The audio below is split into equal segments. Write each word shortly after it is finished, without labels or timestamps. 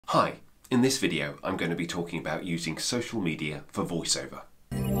Hi, in this video I'm going to be talking about using social media for voiceover.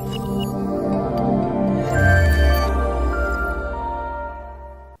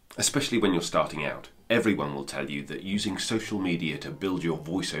 Especially when you're starting out, everyone will tell you that using social media to build your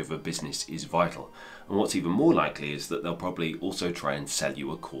voiceover business is vital, and what's even more likely is that they'll probably also try and sell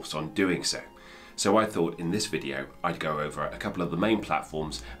you a course on doing so. So I thought in this video I'd go over a couple of the main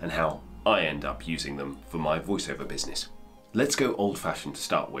platforms and how I end up using them for my voiceover business. Let's go old-fashioned to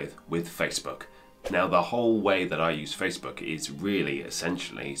start with Facebook. Now, the whole way that I use Facebook is really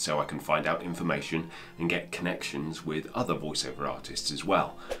essentially so I can find out information and get connections with other voiceover artists as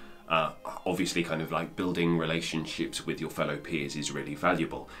well. Obviously, kind of like building relationships with your fellow peers is really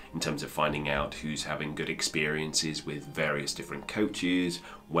valuable in terms of finding out who's having good experiences with various different coaches,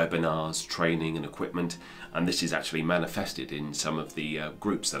 webinars, training and equipment, and this is actually manifested in some of the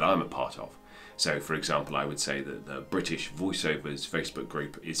groups that I'm a part of. So, for example, I would say that the British Voiceovers Facebook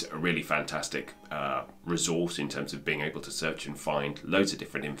group is a really fantastic resource in terms of being able to search and find loads of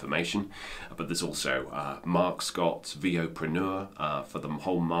different information. But there's also Mark Scott's VOpreneur for the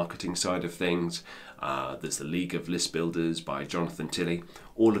whole marketing side of things. There's the League of List Builders by Jonathan Tilley.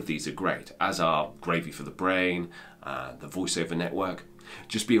 All of these are great, as are Gravy for the Brain, the Voiceover Network.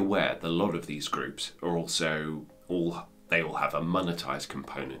 Just be aware that a lot of these groups are also they all have a monetized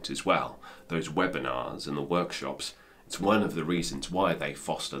component as well. Those webinars and the workshops, it's one of the reasons why they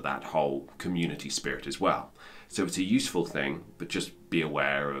foster that whole community spirit as well. So it's a useful thing, but just be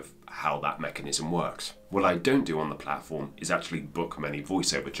aware of how that mechanism works. What I don't do on the platform is actually book many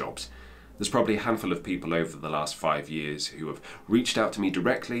voiceover jobs. There's probably a handful of people over the last 5 years who have reached out to me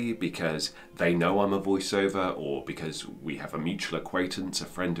directly because they know I'm a voiceover or because we have a mutual acquaintance, a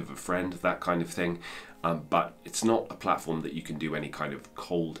friend of a friend, that kind of thing. But it's not a platform that you can do any kind of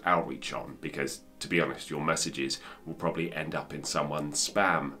cold outreach on because, to be honest, your messages will probably end up in someone's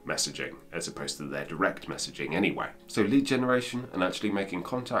spam messaging as opposed to their direct messaging anyway. So lead generation and actually making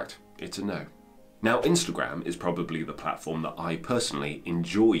contact, it's a no. Now, Instagram is probably the platform that I personally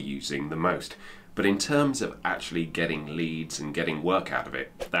enjoy using the most, but in terms of actually getting leads and getting work out of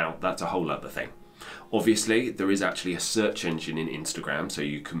it, now that's a whole other thing. Obviously, there is actually a search engine in Instagram, so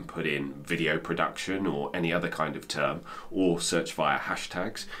you can put in video production or any other kind of term, or search via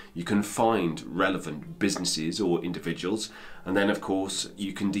hashtags. You can find relevant businesses or individuals, and then of course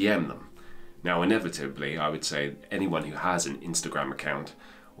you can DM them. Now, inevitably, I would say anyone who has an Instagram account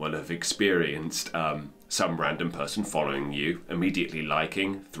will have experienced some random person following you, immediately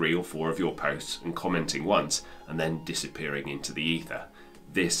liking 3 or 4 of your posts and commenting once, and then disappearing into the ether.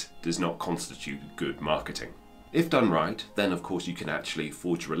 This does not constitute good marketing. If done right, then of course you can actually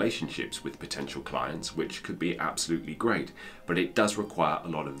forge relationships with potential clients, which could be absolutely great, but it does require a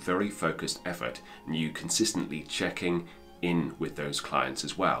lot of very focused effort and you consistently checking in with those clients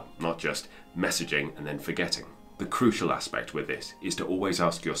as well, not just messaging and then forgetting. The crucial aspect with this is to always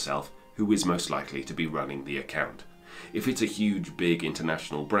ask yourself who is most likely to be running the account. If it's a huge, big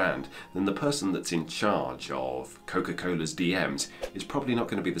international brand, then the person that's in charge of Coca-Cola's DMs is probably not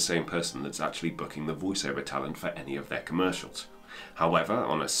going to be the same person that's actually booking the voiceover talent for any of their commercials. However,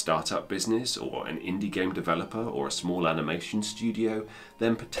 on a startup business or an indie game developer or a small animation studio,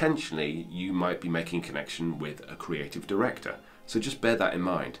 then potentially you might be making connection with a creative director. So just bear that in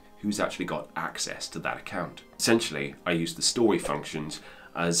mind, who's actually got access to that account. Essentially, I use the story functions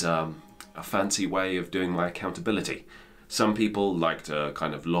as a fancy way of doing my accountability. Some people like to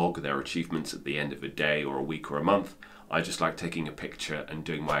kind of log their achievements at the end of a day or a week or a month. I just like taking a picture and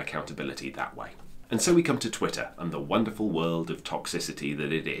doing my accountability that way. And so we come to Twitter and the wonderful world of toxicity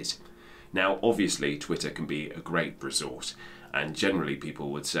that it is. Now, obviously, Twitter can be a great resource. And generally people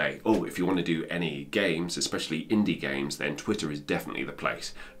would say, oh, if you want to do any games, especially indie games, then Twitter is definitely the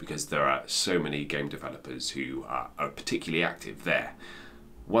place because there are so many game developers who are particularly active there.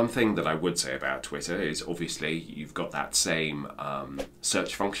 One thing that I would say about Twitter is obviously you've got that same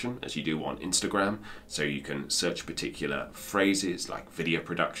search function as you do on Instagram. So you can search particular phrases like video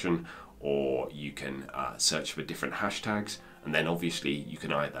production, or you can search for different hashtags. And then obviously you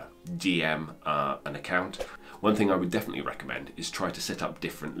can either DM an account. One thing I would definitely recommend is try to set up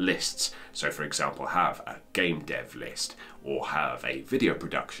different lists. So for example, have a game dev list or have a video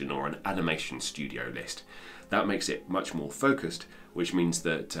production or an animation studio list. That makes it much more focused, which means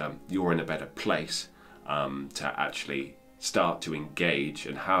that you're in a better place to actually start to engage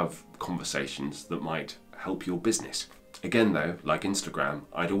and have conversations that might help your business. Again though, like Instagram,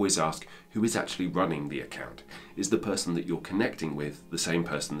 I'd always ask who is actually running the account. Is the person that you're connecting with the same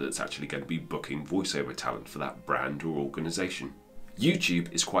person that's actually going to be booking voiceover talent for that brand or organization?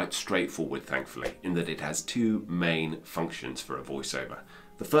 YouTube is quite straightforward, thankfully, in that it has two main functions for a voiceover.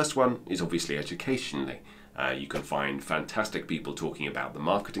 The first one is obviously educationally. You can find fantastic people talking about the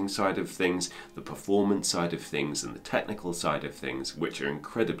marketing side of things, the performance side of things, and the technical side of things, which are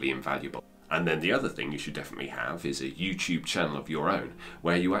incredibly invaluable. And then the other thing you should definitely have is a YouTube channel of your own,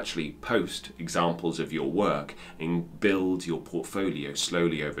 where you actually post examples of your work and build your portfolio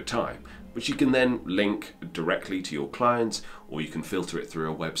slowly over time, which you can then link directly to your clients, or you can filter it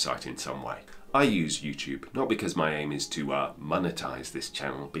through a website in some way. I use YouTube, not because my aim is to monetize this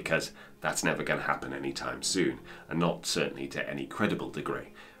channel, because that's never going to happen anytime soon, and not certainly to any credible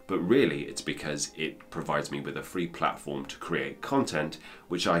degree. But really it's because it provides me with a free platform to create content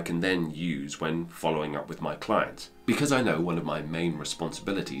which I can then use when following up with my clients. Because I know one of my main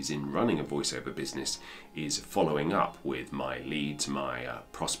responsibilities in running a voiceover business is following up with my leads, my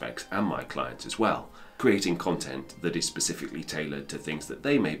prospects and my clients as well. Creating content that is specifically tailored to things that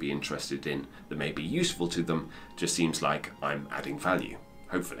they may be interested in, that may be useful to them, just seems like I'm adding value.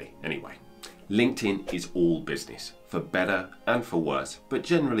 Hopefully, anyway. LinkedIn is all business, for better and for worse, but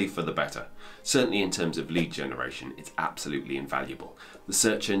generally for the better. Certainly in terms of lead generation, it's absolutely invaluable. The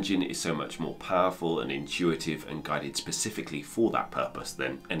search engine is so much more powerful and intuitive and guided specifically for that purpose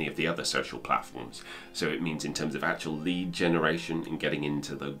than any of the other social platforms. So it means in terms of actual lead generation and getting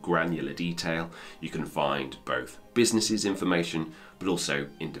into the granular detail, you can find both businesses information, but also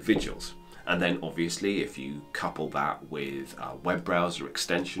individuals. And then obviously if you couple that with a web browser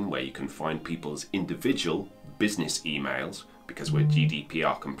extension where you can find people's individual business emails, because we're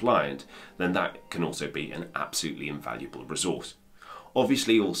GDPR compliant, then that can also be an absolutely invaluable resource.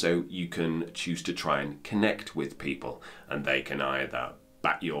 Obviously also you can choose to try and connect with people, and they can either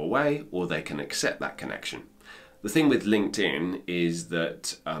bat you away or they can accept that connection. The thing with LinkedIn is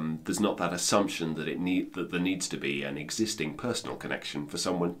that there's not that assumption that there needs to be an existing personal connection for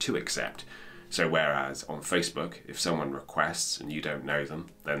someone to accept. So whereas on Facebook, if someone requests and you don't know them,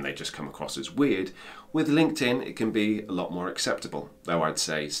 then they just come across as weird, with LinkedIn it can be a lot more acceptable, though I'd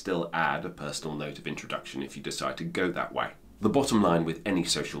say still add a personal note of introduction if you decide to go that way. The bottom line with any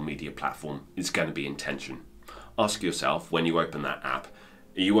social media platform is going to be intention. Ask yourself when you open that app,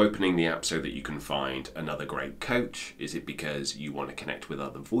 are you opening the app so that you can find another great coach? Is it because you want to connect with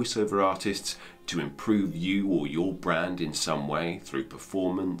other voiceover artists to improve you or your brand in some way through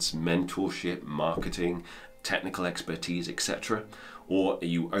performance, mentorship, marketing, technical expertise, etc.? Or are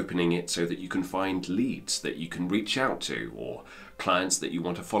you opening it so that you can find leads that you can reach out to or clients that you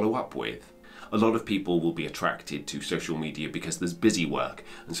want to follow up with? A lot of people will be attracted to social media because there's busy work,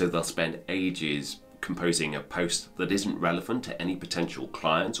 and so they'll spend ages composing a post that isn't relevant to any potential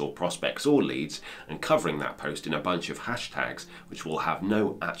clients or prospects or leads and covering that post in a bunch of hashtags which will have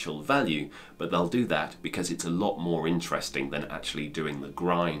no actual value, but they'll do that because it's a lot more interesting than actually doing the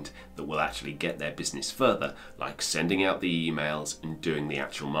grind that will actually get their business further, like sending out the emails and doing the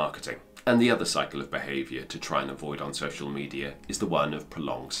actual marketing. And the other cycle of behaviour to try and avoid on social media is the one of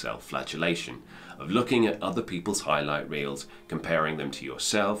prolonged self-flagellation, of looking at other people's highlight reels, comparing them to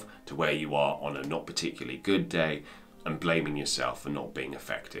yourself, to where you are on a not particularly good day, and blaming yourself for not being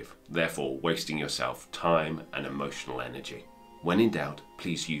effective, therefore wasting yourself time and emotional energy. When in doubt,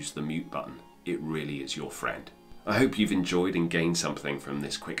 please use the mute button. It really is your friend. I hope you've enjoyed and gained something from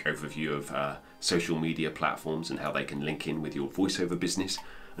this quick overview of social media platforms and how they can link in with your voiceover business.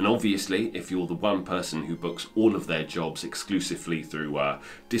 And obviously, if you're the one person who books all of their jobs exclusively through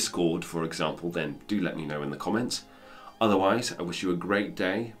Discord, for example, then do let me know in the comments. Otherwise, I wish you a great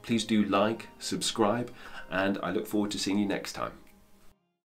day. Please do like, subscribe, and I look forward to seeing you next time.